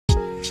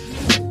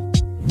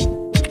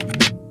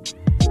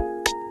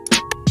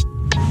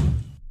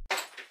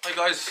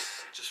guys,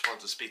 just want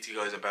to speak to you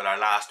guys about our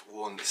last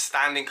one, the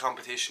standing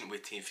competition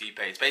with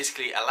Teamfeepay. It's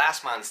basically a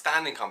last man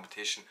standing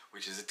competition,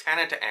 which is a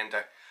tenner to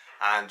enter,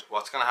 and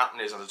what's going to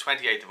happen is on the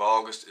 28th of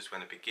August is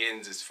when it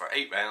begins. It's for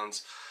 8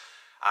 rounds,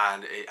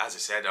 and as I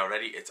said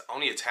already, it's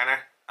only a tenner.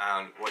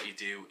 And what you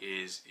do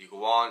is you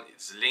go on,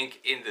 it's a link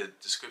in the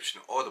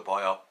description or the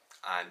bio,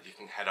 and you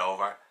can head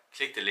over,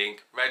 click the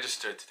link,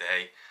 register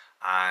today,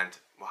 and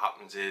what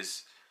happens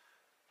is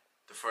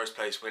the first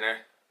place winner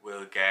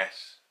will get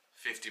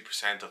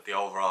 50% of the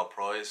overall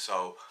prize.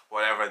 So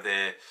whatever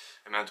the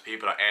amount of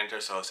people that enter,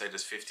 so say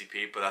there's 50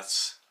 people,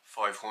 that's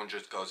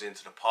 500 goes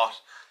into the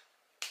pot.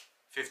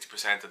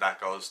 50% of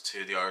that goes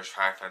to the Irish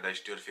Heart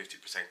Foundation, the other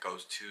 50%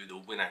 goes to the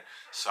winner.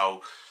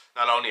 So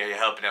not only are you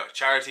helping out a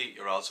charity,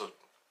 you're also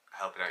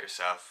helping out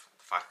yourself,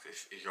 the fact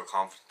if you're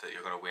confident that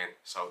you're going to win.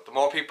 So the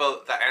more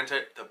people that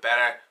enter, the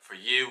better for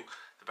you,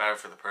 the better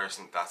for the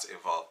person that's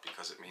involved,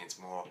 because it means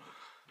more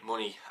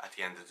money at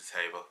the end of the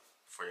table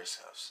for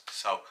yourselves.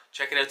 So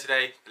check it out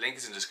today. The link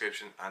is in the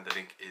description and the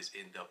link is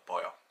in the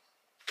bio.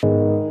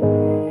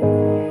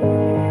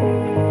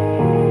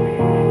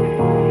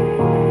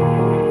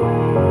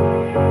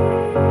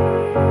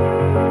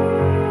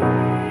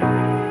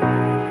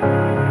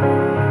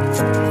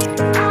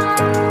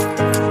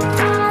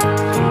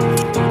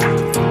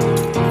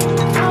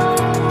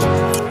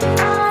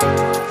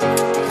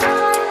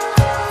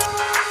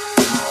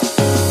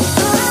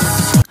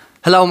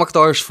 Hello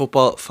Irish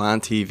Football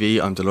Fan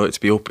TV. I'm delighted to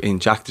be up in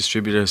Jack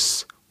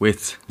Distributors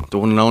with the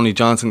one and only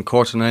Jonathan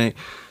Courtenay.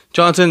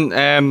 Jonathan,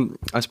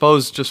 I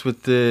suppose just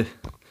with the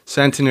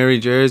Centenary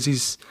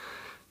jerseys,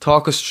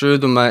 talk us through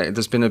them.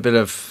 There's been a bit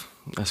of,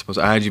 I suppose,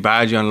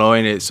 argy-bargy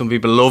online. Some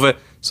people love it,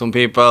 some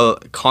people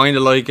kind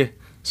of like it,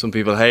 some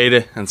people hate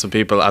it, and some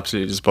people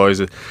absolutely despise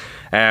it.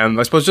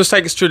 I suppose just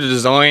take us through the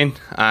design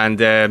and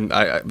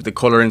the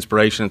colour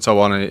inspiration and so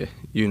on.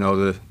 You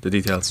know the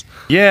details.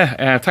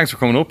 Yeah, thanks for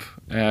coming up.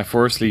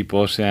 Firstly,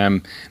 but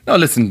no,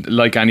 listen,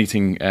 like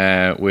anything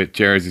with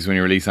jerseys, when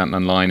you release something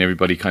online,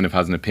 everybody kind of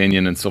has an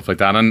opinion and stuff like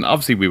that, and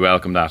obviously we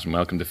welcome that and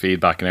welcome the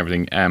feedback and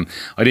everything. I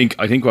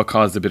think what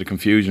caused a bit of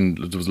confusion,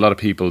 there was a lot of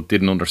people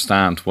didn't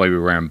understand why we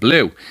were wearing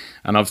blue,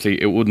 and obviously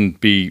it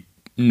wouldn't be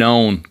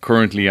known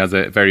currently as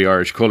a very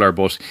Irish colour,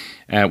 but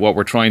what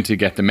we're trying to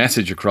get the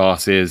message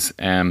across is,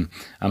 and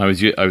I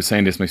was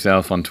saying this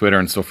myself on Twitter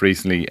and stuff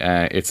recently,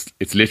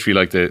 it's literally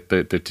like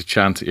the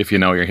chant, if you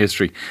know your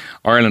history,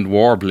 Ireland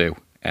wore blue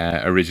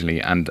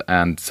originally,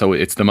 and so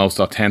it's the most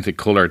authentic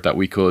colour that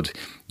we could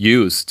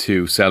use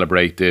to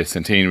celebrate the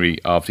centenary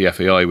of the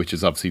FAI, which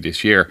is obviously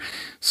this year.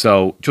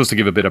 So just to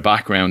give a bit of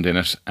background in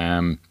it,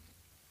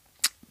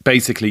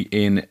 basically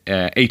in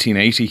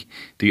 1880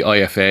 the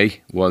IFA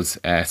was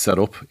set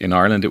up in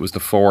Ireland. It was the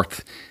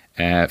fourth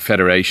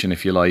federation,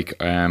 if you like,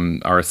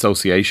 or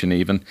association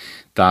even,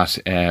 that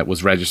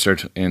was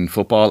registered in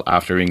football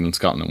after England,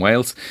 Scotland and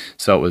Wales.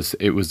 So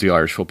it was the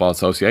Irish Football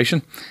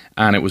Association,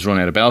 and it was run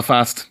out of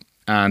Belfast,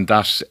 and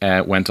that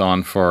went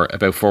on for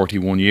about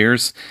 41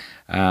 years.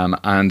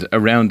 And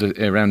around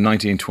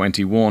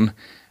 1921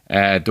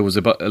 there was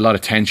a lot of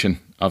tension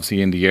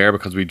obviously in the air,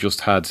 because we just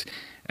had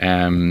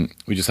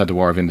the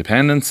War of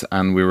Independence,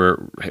 and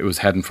it was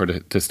heading for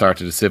the start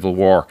of the Civil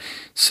War.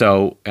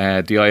 So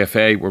the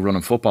IFA were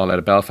running football out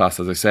of Belfast,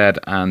 as I said,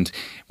 and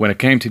when it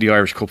came to the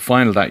Irish Cup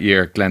final that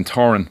year,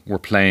 Glentoran were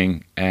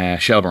playing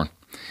Shelbourne,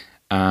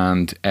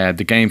 and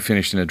the game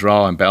finished in a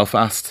draw in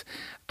Belfast.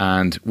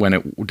 And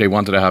when they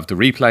wanted to have the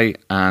replay,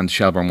 and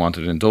Shelbourne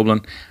wanted it in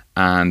Dublin,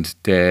 and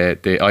the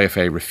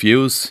IFA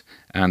refused,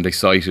 and they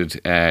cited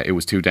it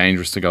was too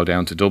dangerous to go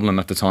down to Dublin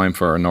at the time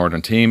for a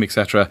northern team,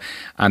 etc.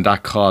 And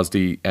that caused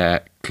the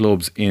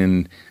clubs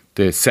in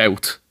the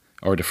south,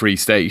 or the Free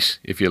State,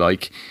 if you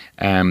like,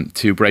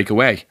 to break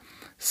away.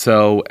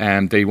 So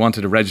they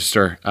wanted to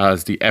register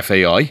as the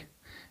FAI,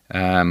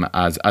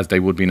 as they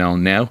would be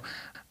known now.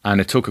 And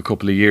it took a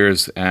couple of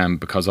years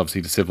because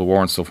obviously the Civil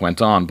War and stuff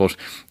went on, but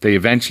they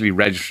eventually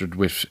registered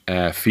with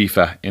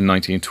FIFA in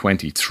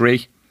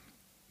 1923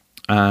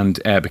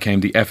 and became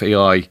the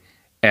FAI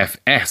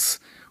FS,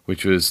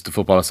 which was the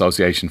Football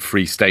Association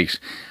Free State.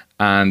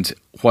 And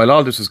while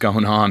all this was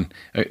going on,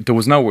 there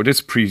was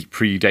this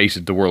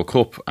predated the World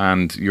Cup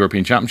and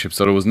European Championship,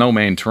 so there was no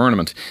main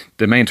tournament.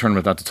 The main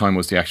tournament at the time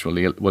was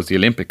the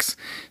Olympics.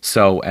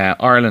 So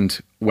Ireland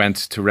went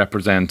to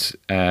represent,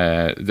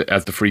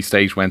 as the Free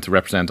State went to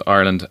represent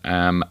Ireland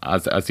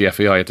as the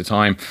FAI at the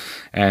time,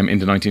 in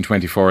the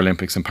 1924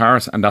 Olympics in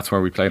Paris, and that's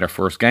where we played our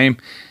first game,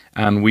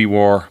 and we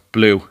wore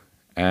blue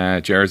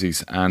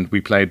jerseys, and we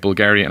played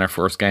Bulgaria in our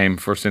first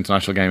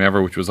international game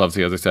ever, which was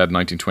obviously, as I said,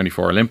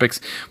 1924 Olympics,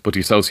 but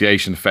the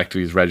association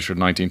effectively is registered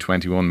in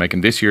 1921,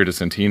 making this year the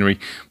centenary,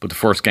 but the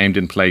first game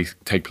didn't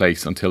take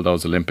place until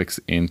those Olympics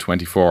in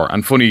 24.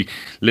 And funny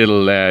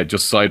little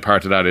just side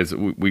part of that is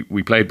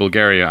we played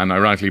Bulgaria, and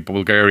ironically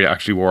Bulgaria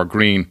actually wore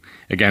green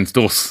against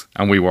us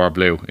and we wore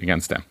blue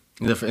against them.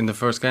 In the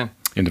first game?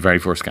 In the very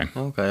first game.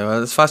 Okay,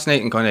 well, it's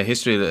fascinating kind of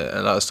history,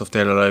 a lot of stuff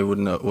there that I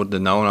wouldn't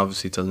have known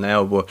obviously till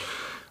now, but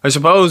I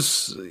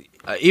suppose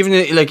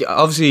even like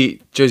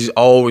obviously jerseys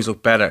always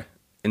look better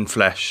in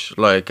flesh,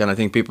 like, and I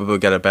think people will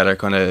get a better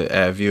kind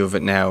of view of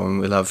it now, and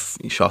we'll have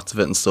shots of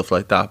it and stuff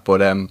like that.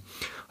 But I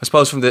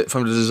suppose from the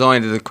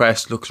design, the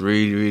crest looks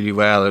really, really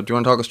well. Do you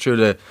want to talk us through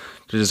the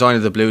design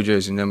of the blue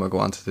jersey, and then we'll go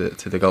on to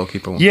the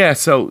goalkeeper one? Yeah,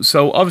 so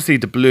obviously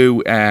the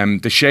blue,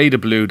 the shade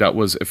of blue that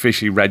was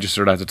officially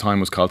registered at the time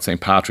was called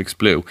St. Patrick's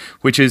blue,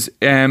 which is,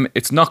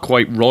 it's not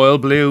quite royal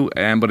blue,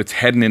 but it's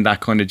heading in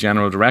that kind of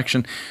general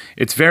direction.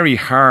 It's very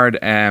hard.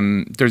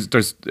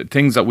 There's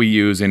things that we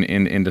use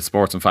in the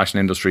sports and fashion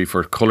industry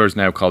for colours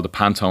now called the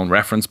Pantone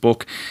reference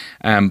book,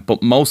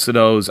 but most of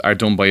those are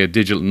done by a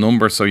digital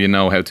number, so you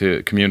know how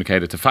to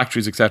communicate it to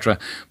factories, etc.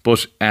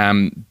 But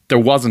there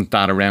wasn't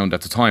that around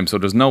at the time, so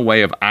there's no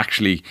way of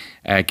actually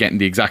getting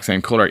the exact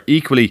same colour.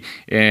 Equally,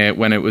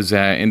 when it was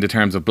in the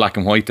terms of black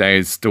and white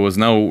days, there's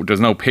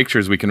no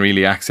pictures we can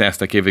really access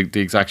that give it the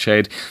exact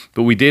shade.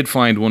 But we did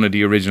find one of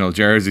the original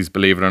jerseys,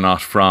 believe it or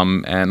not,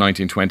 from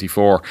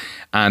 1924,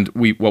 and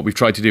what we've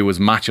tried to do was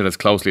match it as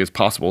closely as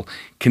possible,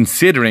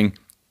 considering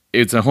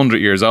it's 100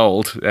 years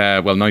old,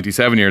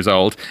 97 years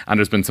old, and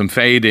there's been some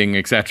fading,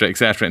 etc.,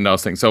 in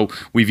those things. So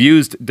we've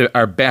used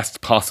our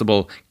best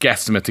possible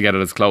guesstimate to get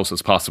it as close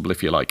as possible,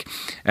 if you like.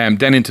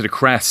 Then into the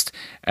crest,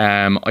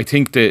 I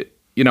think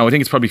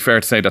it's probably fair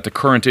to say that the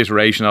current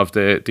iteration of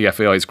the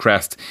FAI's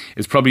crest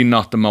is probably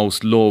not the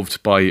most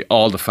loved by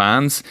all the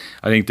fans.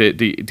 I think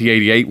the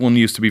 88 one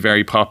used to be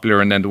very popular,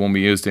 and then the one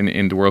we used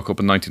in the World Cup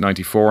in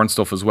 1994 and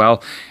stuff as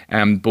well.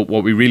 But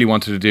what we really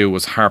wanted to do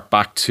was harp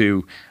back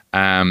to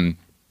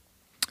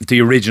the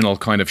original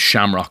kind of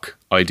shamrock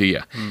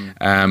idea.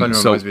 Kind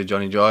of reminds me of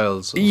Johnny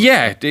Giles.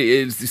 Yeah,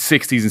 the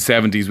 60s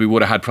and 70s, we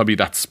would have had probably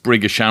that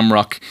sprig of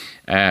shamrock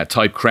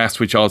type crest,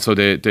 which also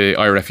the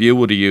IRFU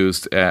would have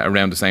used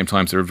around the same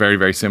time. So they're very,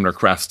 very similar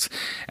crests.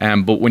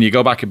 But when you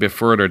go back a bit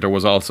further, there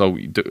was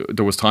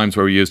times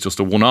where we used just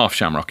a one-off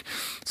shamrock.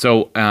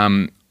 So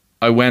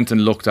I went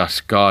and looked at,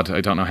 God,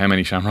 I don't know how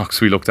many shamrocks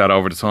we looked at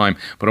over the time,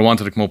 but I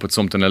wanted to come up with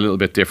something a little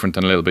bit different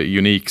and a little bit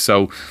unique.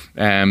 So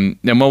now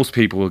most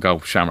people will go,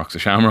 shamrock's a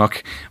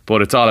shamrock,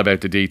 but it's all about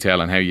the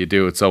detail and how you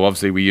do it. So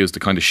obviously we used the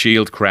kind of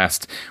shield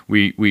crest.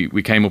 We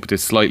came up with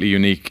this slightly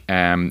unique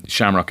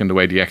shamrock in the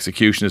way the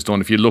execution is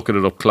done. If you look at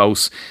it up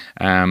close,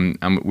 and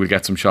we'll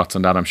get some shots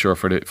on that, I'm sure,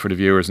 for the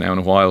viewers now in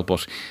a while,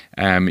 but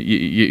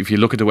if you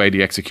look at the way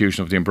the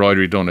execution of the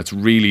embroidery done, it's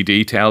really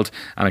detailed,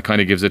 and it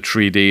kind of gives a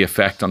 3D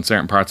effect on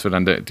certain parts of it,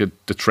 and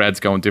the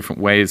threads go in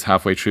different ways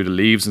halfway through the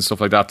leaves and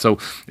stuff like that. So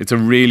it's a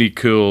really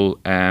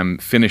cool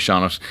finish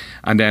on it.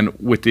 And then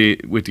with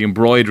the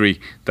embroidery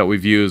that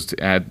we've used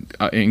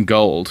in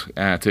gold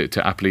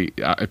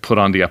to put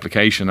on the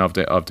application of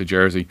the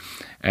jersey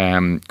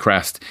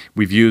crest,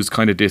 we've used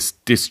kind of this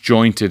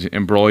disjointed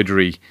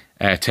embroidery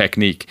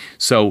technique.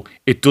 So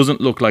it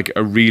doesn't look like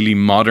a really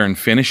modern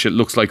finish. It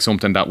looks like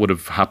something that would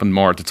have happened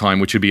more at the time,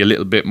 which would be a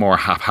little bit more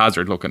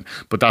haphazard looking.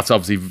 But that's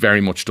obviously very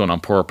much done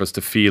on purpose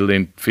to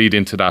feed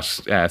into that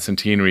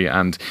centenary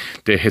and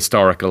the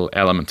historical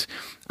element.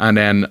 And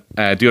then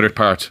the other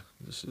part,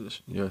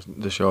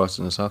 the shorts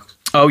and the socks.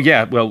 Oh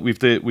yeah, well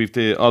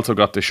we've also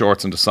got the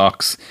shorts and the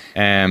socks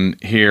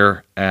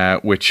here,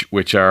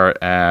 which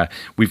are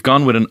we've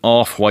gone with an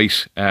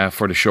off-white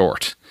for the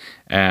short.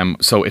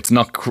 So it's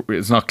not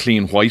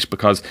clean white,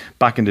 because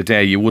back in the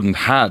day you wouldn't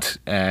had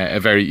a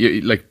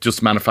very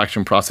just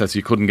manufacturing process.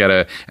 You couldn't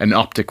get an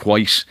optic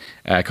white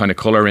kind of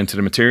colour into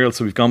the material.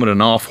 So we've gone with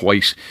an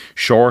off-white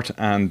short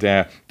and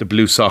the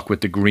blue sock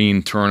with the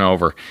green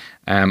turnover.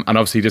 And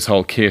obviously this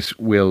whole kit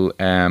will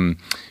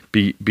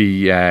be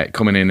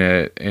coming in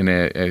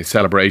a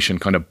celebration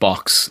kind of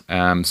box.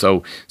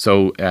 So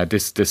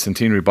this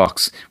centenary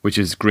box, which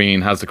is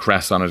green, has the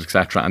crest on it,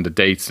 etc., and the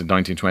dates of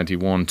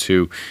 1921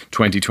 to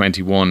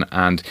 2021.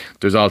 And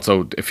there's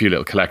also a few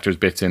little collector's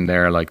bits in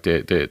there, like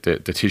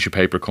the tissue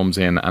paper comes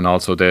in, and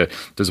also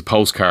there's a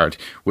postcard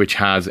which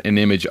has an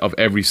image of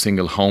every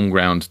single home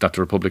ground that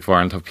the Republic of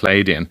Ireland have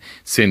played in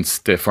since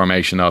the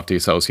formation of the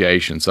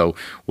association. So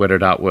whether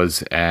that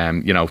was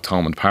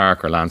Thomond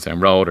Park or Lansdowne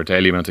Road or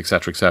Dalymount,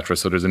 etc., etc.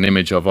 So there's an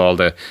image of all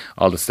the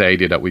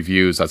stadia that we've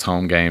used as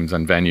home games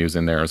and venues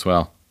in there as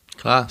well.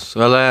 Class.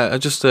 Well,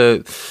 just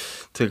to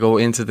go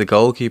into the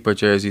goalkeeper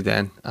jersey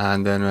then,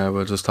 and then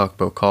we'll just talk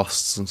about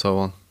costs and so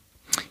on.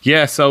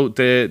 Yeah. So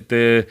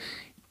the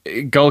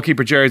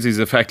goalkeeper jersey is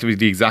effectively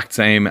the exact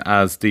same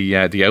as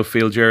the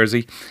outfield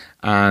jersey.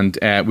 And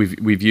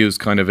we've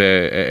used kind of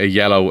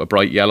a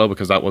bright yellow,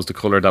 because that was the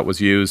colour that was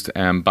used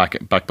back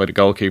by the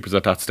goalkeepers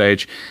at that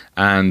stage,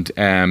 and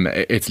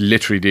it's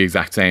literally the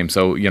exact same.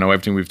 So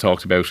everything we've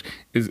talked about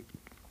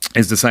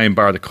is the same,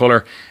 bar the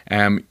colour.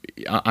 And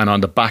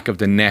on the back of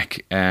the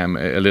neck, a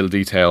little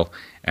detail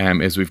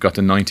is we've got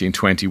the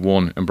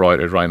 1921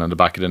 embroidered right on the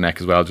back of the neck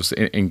as well, just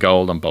in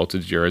gold on both of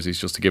the jerseys,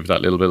 just to give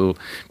that little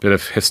bit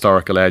of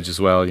historical edge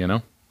as well.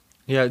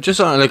 Yeah, just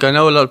on, I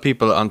know a lot of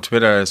people on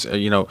Twitter is,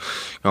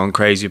 going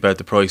crazy about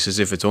the prices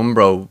if it's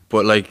Umbro,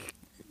 but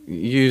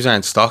you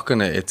aren't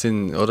stocking it. It's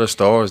in other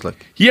stores,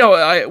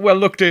 Yeah, well,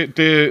 look,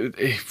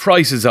 the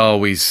price is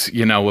always,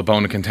 a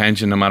bone of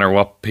contention, no matter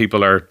what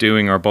people are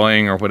doing or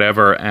buying or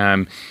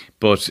whatever.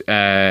 But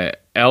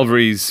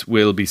Elvery's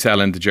will be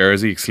selling the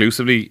jersey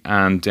exclusively,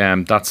 and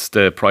that's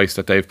the price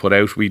that they've put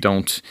out. We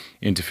don't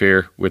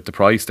interfere with the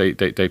price. They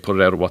put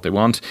it out at what they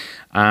want.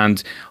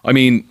 And I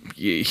mean,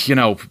 you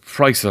know,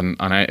 price on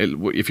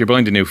if you're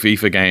buying the new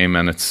FIFA game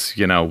and it's,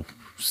 you know,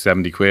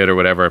 70 quid or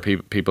whatever,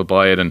 people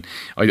buy it, and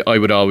I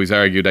would always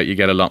argue that you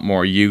get a lot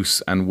more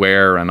use and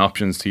wear and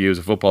options to use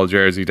a football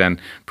jersey than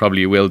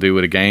probably you will do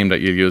with a game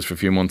that you'll use for a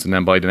few months and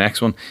then buy the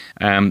next one.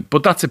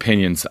 But that's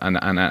opinions,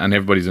 and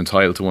everybody's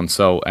entitled to one,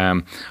 so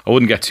I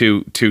wouldn't get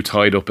too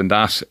tied up in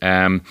that.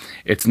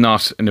 It's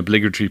not an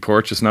obligatory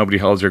purchase. Nobody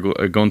holds a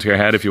gun to your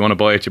head. If you want to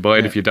buy it, you buy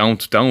it. If you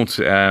don't.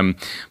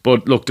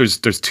 But look, there's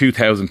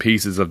 2,000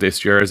 pieces of this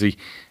jersey.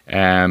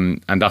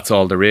 And that's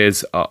all there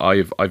is.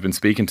 I've been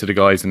speaking to the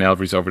guys in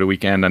Elvery's over the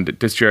weekend, and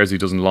this jersey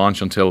doesn't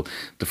launch until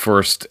the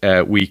first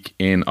week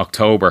in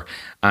October,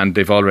 and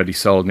they've already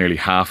sold nearly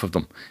half of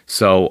them.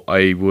 So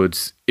I would,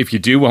 if you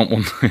do want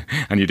one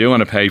and you do want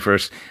to pay for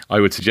it,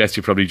 I would suggest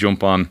you probably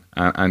jump on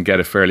and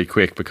get it fairly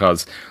quick,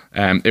 because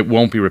it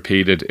won't be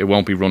repeated, it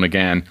won't be run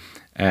again.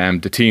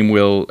 The team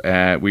will.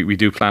 We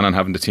do plan on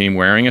having the team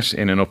wearing it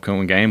in an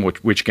upcoming game,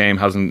 which game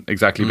hasn't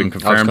exactly been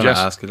confirmed yet. I was going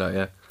to ask you that,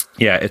 yeah.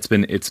 Yeah, it's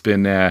been.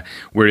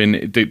 We're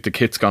in. The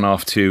kit's gone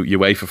off to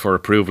UEFA for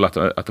approval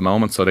at the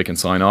moment, so they can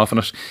sign off on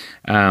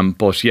it.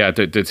 But yeah,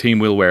 the team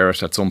will wear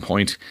it at some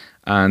point,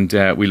 and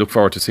we look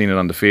forward to seeing it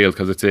on the field,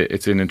 because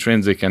it's an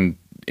intrinsic and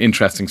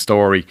interesting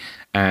story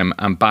and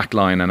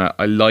backline, and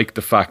I like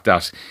the fact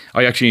that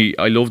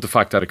I love the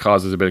fact that it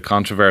causes a bit of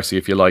controversy,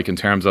 if you like, in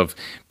terms of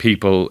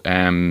people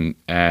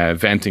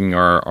venting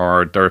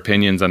or their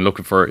opinions and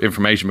looking for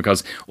information,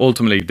 because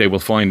ultimately they will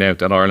find out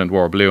that Ireland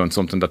wore blue, and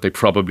something that they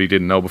probably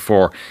didn't know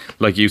before.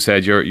 Like you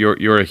said,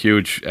 you're a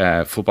huge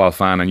football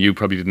fan, and you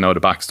probably didn't know the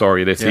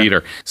backstory of this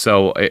either.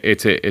 So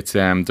it's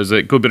there's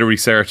a good bit of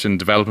research and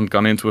development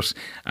gone into it,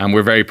 and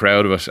we're very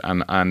proud of it.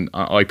 And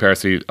I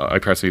personally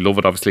love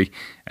it, obviously,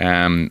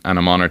 and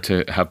I'm honoured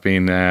to have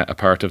been a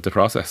part of the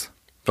process.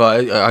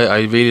 But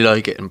I really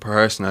like it in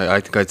person. I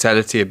think I said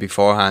it to you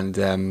beforehand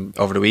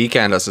over the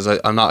weekend. I says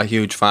I'm not a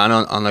huge fan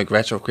on like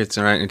retro kits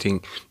or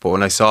anything, but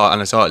when I saw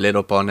it lit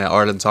up on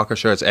Ireland Soccer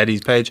Shirts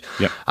Eddie's page,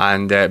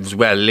 and it was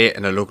well lit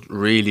and it looked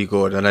really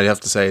good. And I have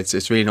to say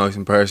it's really nice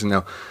in person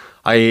now.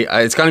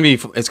 It's gonna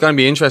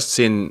be interesting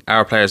seeing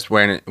our players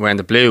wearing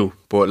the blue,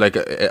 but like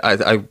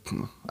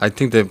I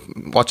think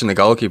watching the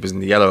goalkeepers in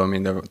the yellow. I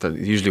mean, they're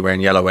usually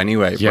wearing yellow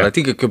anyway. Yeah. But I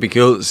think it could be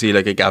cool to see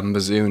like a Gavin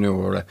Bazunu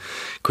or a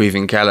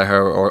Caoimhín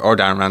Kelleher or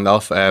Darren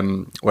Randolph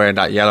wearing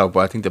that yellow.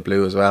 But I think the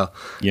blue as well.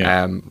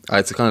 Yeah.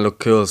 It's kind of look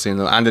cool seeing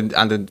them, and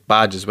the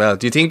badge as well.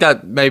 Do you think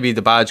that maybe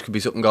the badge could be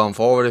something going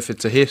forward if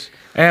it's a hit?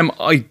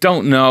 I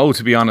don't know,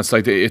 to be honest.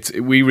 Like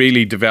we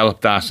really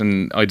developed that,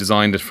 and I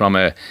designed it from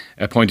a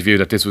point of view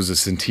that this was a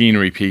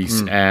centenary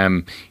piece.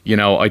 You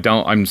know,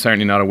 I'm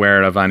certainly not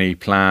aware of any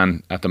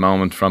plan at the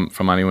moment from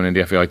anyone in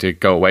the FAI to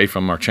go away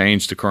from or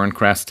change the current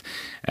crest.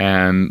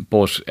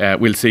 But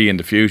we'll see in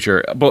the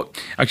future. But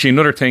actually,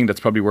 another thing that's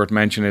probably worth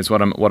mentioning is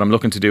what I'm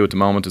looking to do at the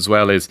moment as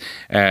well is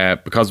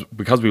because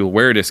we will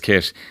wear this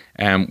kit,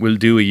 we'll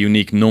do a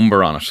unique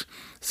number on it.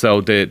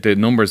 So the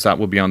numbers that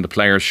will be on the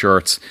players'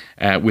 shirts,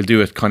 we'll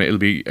do it it'll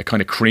be a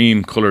kind of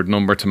cream coloured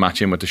number to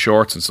match in with the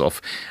shorts and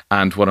stuff.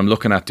 And what I'm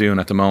looking at doing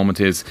at the moment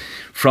is,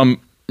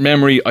 from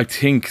memory, I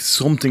think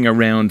something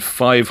around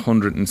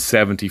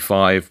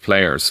 575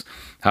 players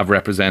have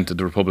represented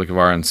the Republic of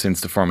Ireland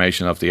since the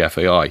formation of the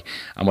FAI.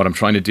 And what I'm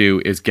trying to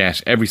do is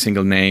get every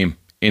single name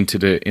into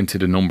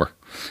the number.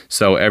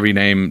 So every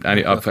name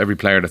of every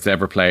player that's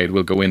ever played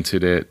will go into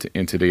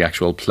the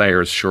actual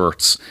players'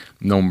 shirts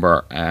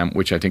number,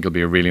 which I think will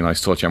be a really nice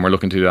touch. And we're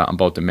looking to do that on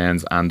both the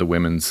men's and the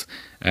women's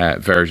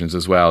versions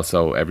as well.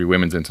 So every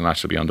women's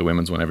international will be on the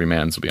women's one, every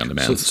men's will be on the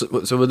men's.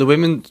 So will the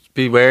women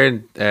be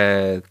wearing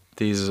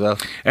these as well?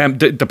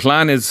 The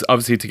plan is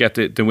obviously to get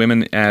the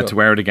women to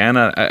wear it again,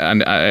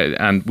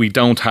 and we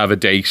don't have a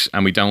date,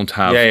 and we don't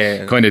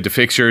have kind of the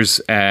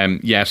fixtures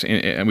yet,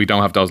 and we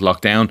don't have those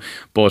locked down.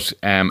 But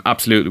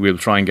absolutely, we'll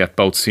try and get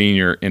both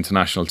senior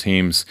international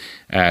teams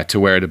to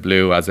wear the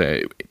blue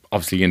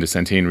obviously in the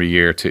centenary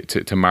year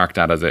to mark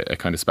that as a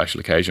kind of special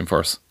occasion for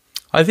us.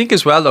 I think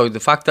as well, though, the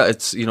fact that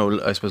it's,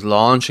 I suppose,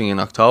 launching in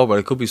October,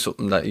 it could be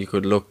something that you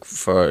could look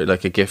for,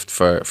 like a gift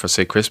for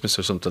say, Christmas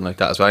or something like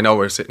that. So I know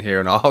we're sitting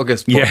here in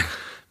August,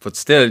 but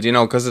still,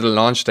 because of the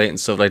launch date and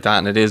stuff like that,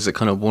 and it is a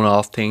kind of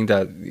one-off thing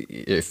that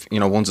if,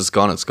 once it's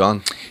gone, it's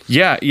gone.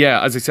 Yeah.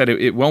 As I said,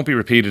 it won't be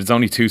repeated. It's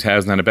only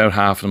 2,000, and about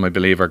half of them, I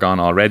believe, are gone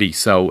already.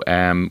 So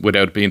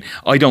without being,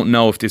 I don't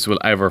know if this will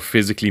ever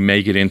physically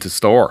make it into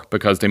store,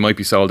 because they might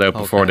be sold out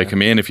before they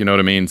come in, if you know what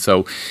I mean.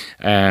 So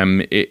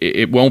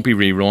it won't be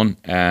rerun.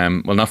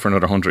 Well, not for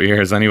another 100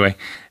 years anyway.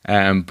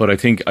 But I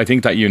think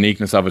that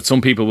uniqueness of it,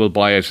 some people will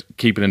buy it,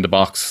 keep it in the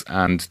box,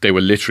 and they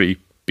will literally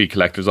be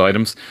collector's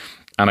items.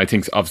 And I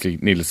think, obviously,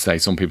 needless to say,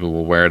 some people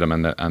will wear them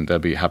and they'll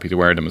be happy to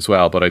wear them as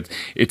well. But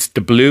it's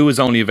the blue is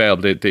only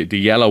available. The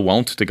yellow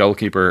won't. The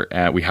goalkeeper,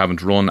 we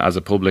haven't run as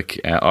a public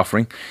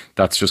offering.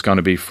 That's just going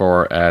to be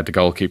for the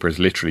goalkeepers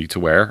literally to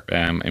wear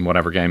in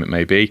whatever game it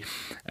may be.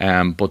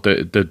 But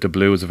the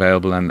blue is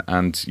available,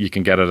 and you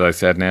can get it, as I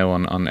said, now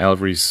on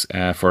Elvery's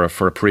for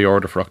a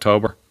pre-order for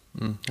October.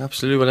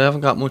 Absolutely. Well, I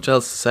haven't got much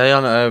else to say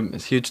on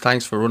it. Huge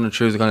thanks for running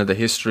through the kind of the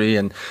history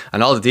and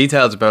all the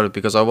details about it,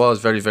 because I was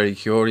very, very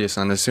curious,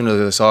 and as soon as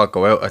I saw it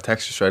go out, I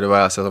texted you straight away.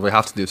 I said we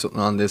have to do something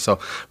on this, so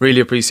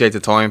really appreciate the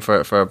time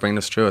for bringing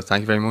us through it.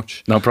 Thank you very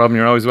much. No problem,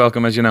 you're always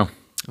welcome, as you know.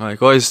 Alright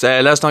guys,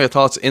 let us know your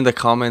thoughts in the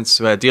comments.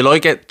 Do you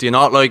like it? Do you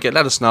not like it?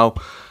 Let us know,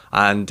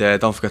 and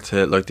don't forget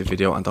to like the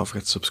video, and don't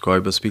forget to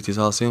subscribe. We'll speak to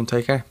you all soon.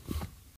 Take care.